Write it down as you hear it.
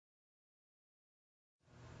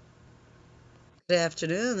Good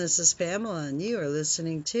afternoon. This is Pamela, and you are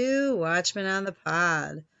listening to Watchmen on the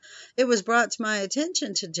Pod. It was brought to my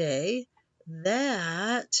attention today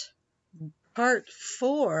that part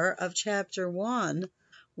 4 of chapter 1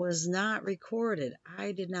 was not recorded.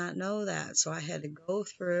 I did not know that, so I had to go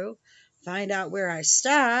through, find out where I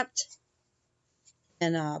stopped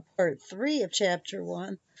in part 3 of chapter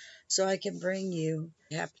 1, so I can bring you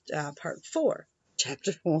part 4,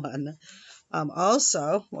 chapter 1.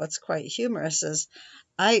 Also, what's quite humorous is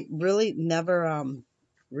I really never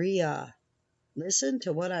listen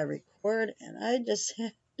to what I record, and I just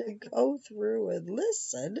have to go through and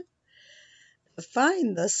listen to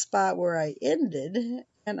find the spot where I ended,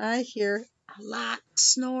 and I hear a lot of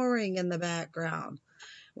snoring in the background.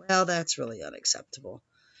 Well, that's really unacceptable.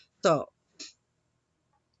 So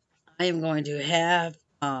I am going to have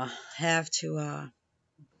to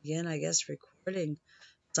begin, I guess, recording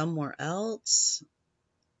somewhere else.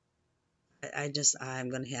 I'm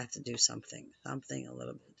going to have to do something a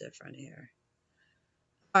little bit different here.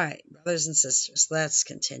 All right, brothers and sisters, let's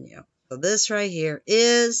continue. So this right here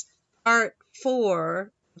is part 4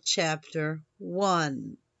 of chapter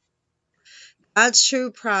 1. God's true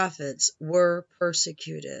prophets were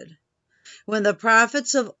persecuted. When the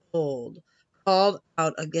prophets of old called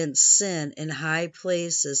out against sin in high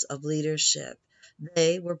places of leadership,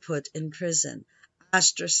 they were put in prison,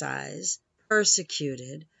 ostracized,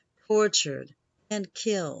 persecuted, tortured, and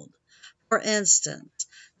killed. For instance,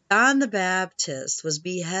 John the Baptist was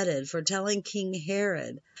beheaded for telling King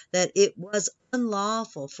Herod that it was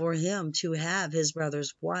unlawful for him to have his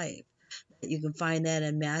brother's wife. You can find that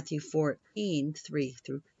in Matthew 14, 3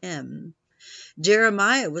 through 10.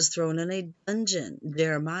 Jeremiah was thrown in a dungeon,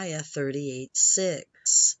 Jeremiah 38,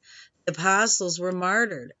 6. The apostles were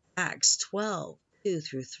martyred, Acts 12, 2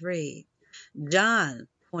 through 3. John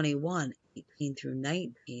 21, 18 through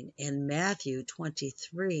 19, and Matthew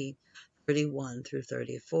 23, 31 through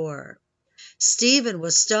 34. Stephen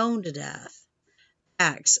was stoned to death,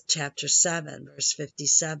 Acts chapter 7, verse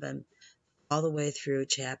 57, all the way through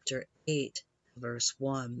chapter 8, verse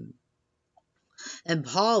 1. And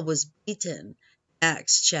Paul was beaten,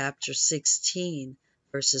 Acts chapter 16,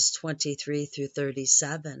 verses 23 through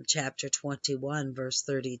 37, chapter 21, verse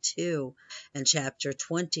 32, and chapter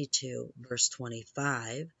 22, verse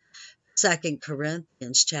 25. 2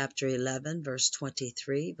 Corinthians chapter 11, verse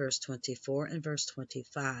 23, verse 24, and verse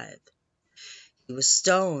 25. He was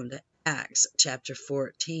stoned, Acts chapter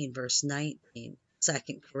 14, verse 19, 2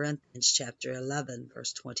 Corinthians chapter 11,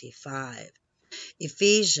 verse 25.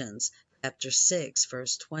 Ephesians chapter 6,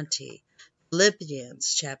 verse 20.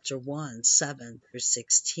 Philippians chapter 1, 7 through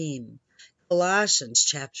 16. Colossians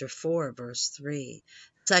chapter 4, verse 3.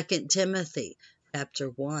 2 Timothy chapter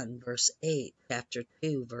 1, verse 8, chapter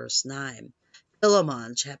 2, verse 9.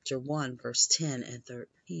 Philemon chapter 1, verse 10 and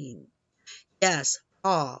 13. Yes,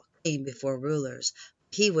 Paul came before rulers.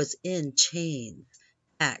 He was in chains.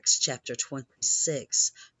 Acts chapter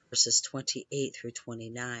 26, verses 28 through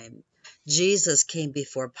 29. Jesus came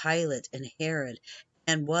before Pilate and Herod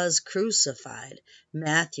and was crucified.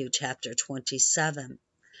 Matthew chapter 27,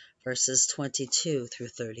 verses 22 through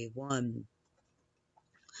 31.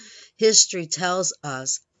 History tells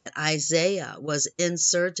us that Isaiah was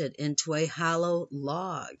inserted into a hollow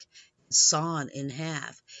log and sawn in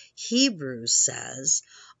half. Hebrews says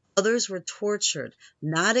others were tortured,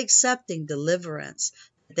 not accepting deliverance,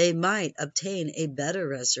 that they might obtain a better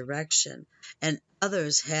resurrection, and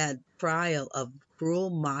others had trial of cruel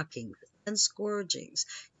mockings and scourgings,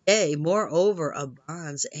 yea, moreover, of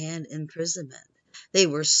bonds and imprisonment. They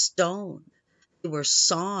were stoned. They were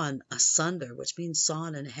sawn asunder, which means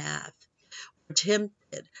sawn in half, were tempted,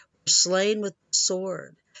 were slain with the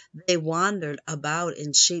sword. They wandered about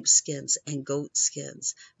in sheepskins and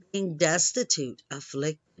goatskins, being destitute,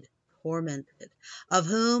 afflicted, tormented, of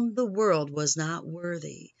whom the world was not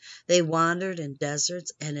worthy. They wandered in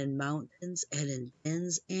deserts and in mountains and in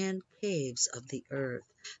dens and caves of the earth.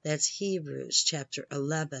 That's Hebrews chapter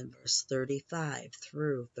 11, verse 35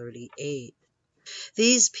 through 38.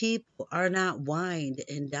 These people are not wined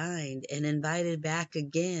and dined and invited back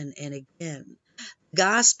again and again. The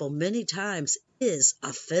gospel many times is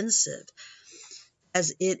offensive,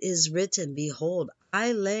 as it is written, behold,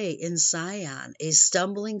 I lay in Sion a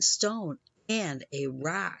stumbling stone and a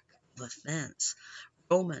rock of offense.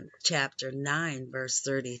 Romans chapter 9, verse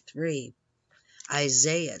 33.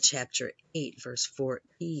 Isaiah chapter 8, verse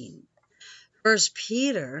 14. 1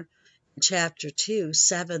 Peter chapter 2,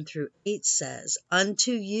 7 through 8 says,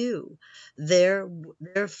 unto you,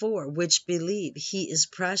 therefore, which believe, he is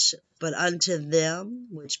precious, but unto them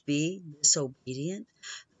which be disobedient,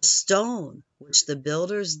 the stone which the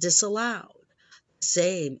builders disallowed,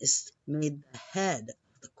 Same is made the head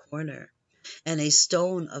of the corner, and a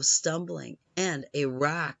stone of stumbling, and a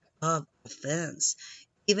rock of offense,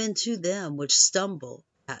 even to them which stumble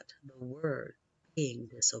at the word, being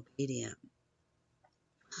disobedient.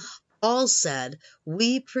 Paul said,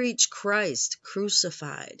 we preach Christ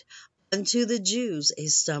crucified, unto the Jews a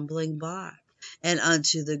stumbling block, and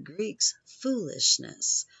unto the Greeks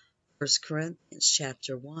foolishness. 1 Corinthians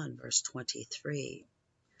chapter 1, verse 23.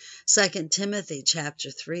 2 Timothy chapter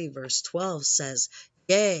 3, verse 12 says,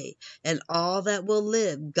 yea, and all that will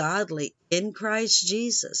live godly in Christ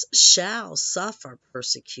Jesus shall suffer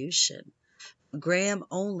persecution. Graham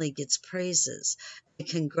only gets praises, a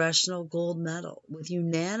Congressional Gold Medal with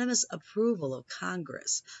unanimous approval of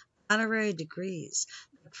Congress, honorary degrees,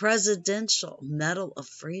 the Presidential Medal of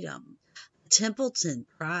Freedom, the Templeton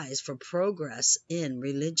Prize for Progress in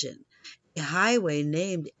Religion, a highway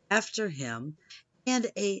named after him, and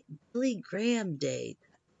a Billy Graham Day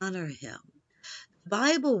to honor him. The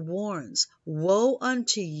Bible warns, woe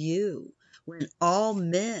unto you when all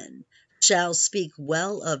men shall speak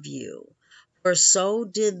well of you, for so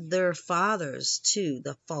did their fathers to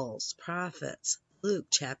the false prophets. Luke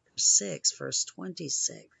chapter 6, verse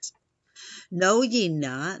 26. Know ye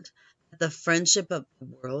not that the friendship of the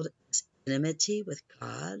world is enmity with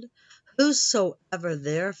God? Whosoever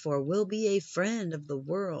therefore will be a friend of the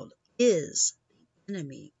world is the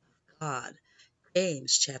enemy of God.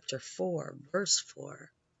 James chapter 4, verse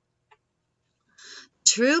 4.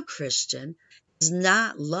 True Christian is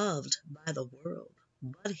not loved by the world,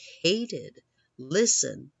 but hated.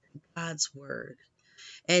 Listen to God's word.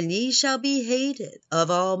 And ye shall be hated of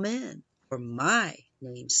all men for my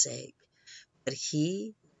name's sake. But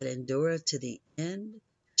he that endureth to the end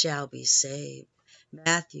shall be saved.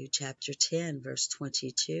 Matthew chapter 10, verse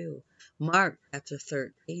 22. Mark chapter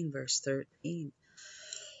 13, verse 13.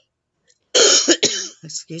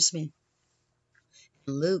 Excuse me.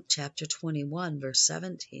 Luke chapter 21, verse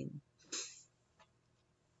 17.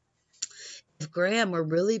 If Graham were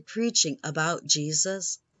really preaching about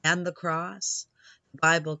Jesus and the cross, the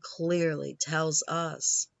Bible clearly tells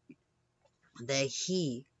us that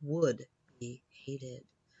he would be hated.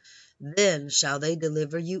 Then shall they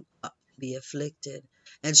deliver you up to be afflicted,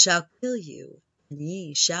 and shall kill you, and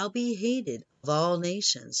ye shall be hated of all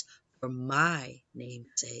nations for my name's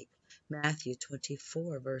sake. Matthew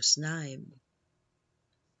 24, verse 9.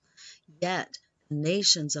 Yet the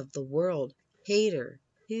nations of the world cater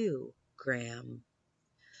to Graham.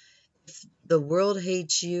 If the world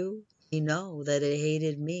hates you, you know that it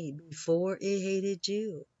hated me before it hated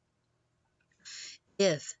you.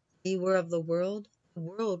 If ye were of the world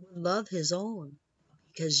would love his own.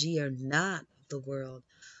 Because ye are not of the world,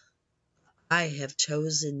 I have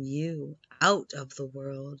chosen you out of the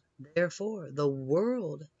world. Therefore the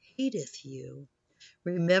world hateth you.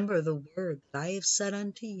 Remember the word that I have said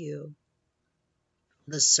unto you.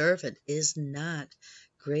 The servant is not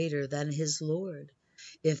greater than his Lord.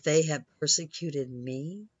 If they have persecuted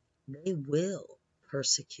me, they will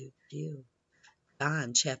persecute you.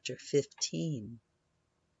 John chapter 15,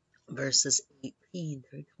 verses 18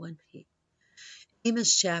 through 20.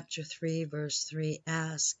 Amos chapter 3, verse 3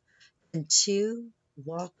 asks, can two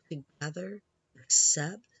walk together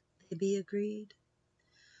except they be agreed?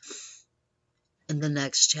 In the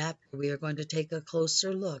next chapter, we are going to take a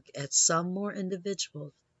closer look at some more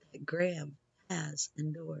individuals that Graham has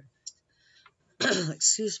endorsed.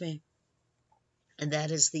 Excuse me. And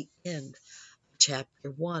that is the end of chapter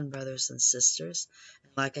 1, brothers and sisters.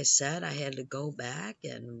 And like I said, I had to go back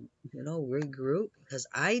and, regroup because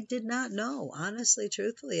I did not know. Honestly,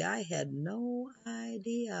 truthfully, I had no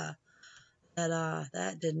idea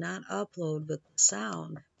that did not upload with the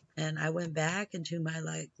sound. And I went back into my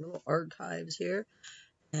little archives here,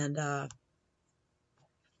 and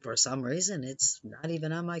for some reason it's not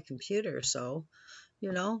even on my computer. So,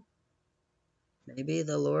 maybe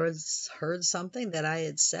the Lord's heard something that I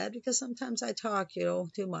had said, because sometimes I talk,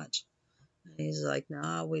 too much. And he's like,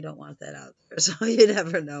 no, we don't want that out there. So you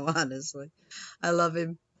never know, honestly. I love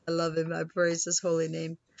him. I love him. I praise his holy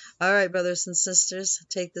name. All right, brothers and sisters,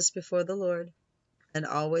 take this before the Lord. And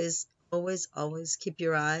always, always, always keep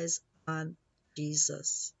your eyes on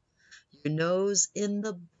Jesus. Your nose in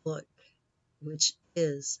the book, which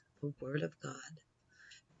is the Word of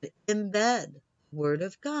God. Embed the Word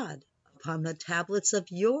of God upon the tablets of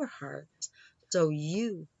your hearts so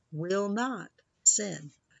you will not sin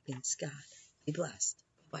against God. Be blessed.